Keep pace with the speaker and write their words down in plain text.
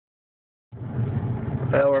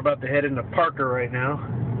Well, we're about to head into Parker right now.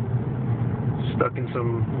 Stuck in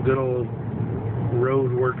some good old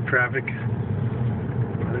road work traffic.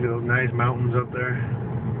 Look at those nice mountains up there.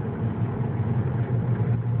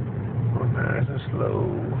 Oh, nice and slow.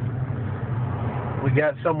 We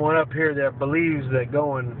got someone up here that believes that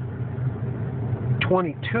going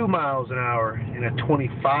 22 miles an hour in a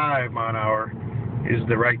 25 mile an hour is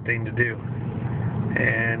the right thing to do.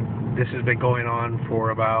 And this has been going on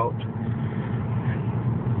for about,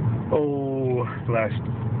 the last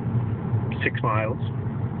 6 miles.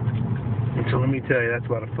 And so let me tell you, that's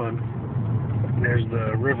a lot of fun. There's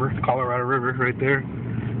the river, the Colorado River right there.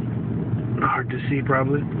 Hard to see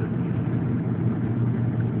probably.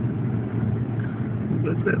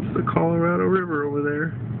 But that's the Colorado River over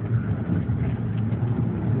there.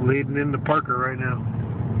 Leading into Parker right now.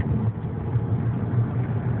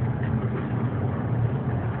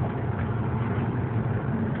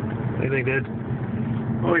 What do you think, Dad?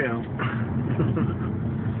 Oh yeah.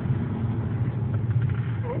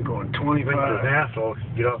 I'm going 25. I think this asshole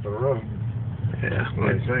should get off the road. Yeah. What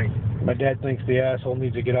do you think? My dad thinks the asshole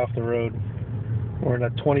needs to get off the road. We're in a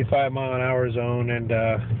 25 mile an hour zone and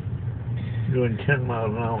Doing 10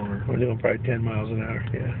 miles an hour. we're doing probably 10 miles an hour.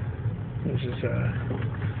 Yeah. This is a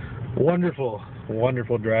wonderful,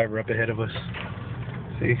 wonderful driver up ahead of us.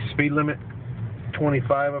 See, speed limit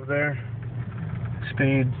 25 up there.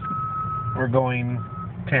 Speed, we're going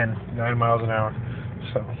 9 miles an hour.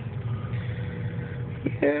 So,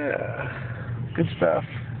 yeah, good stuff.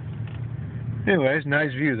 Anyways,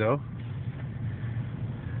 nice view though.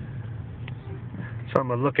 So I'm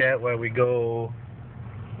gonna look at while we go,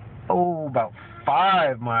 about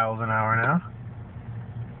 5 miles an hour now.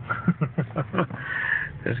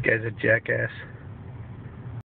 This guy's a jackass.